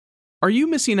Are you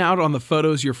missing out on the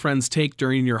photos your friends take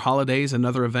during your holidays and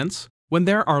other events? When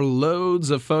there are loads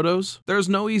of photos, there's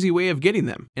no easy way of getting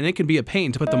them, and it can be a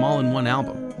pain to put them all in one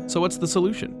album. So what's the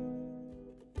solution?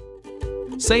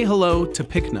 Say hello to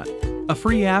PicNut, a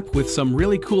free app with some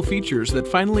really cool features that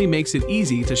finally makes it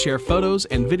easy to share photos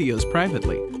and videos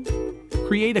privately.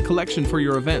 Create a collection for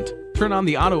your event, turn on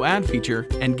the auto add feature,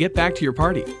 and get back to your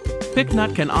party.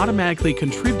 PicNut can automatically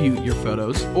contribute your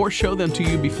photos or show them to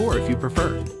you before if you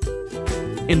prefer.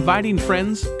 Inviting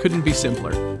friends couldn't be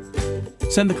simpler.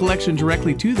 Send the collection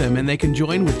directly to them and they can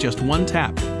join with just one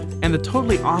tap. And the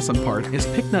totally awesome part is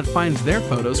PicNut finds their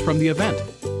photos from the event.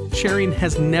 Sharing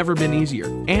has never been easier,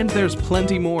 and there's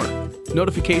plenty more.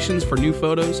 Notifications for new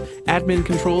photos, admin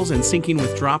controls, and syncing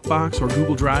with Dropbox or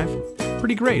Google Drive.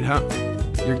 Pretty great, huh?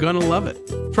 You're gonna love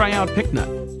it. Try out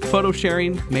PicNut. Photo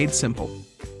sharing made simple.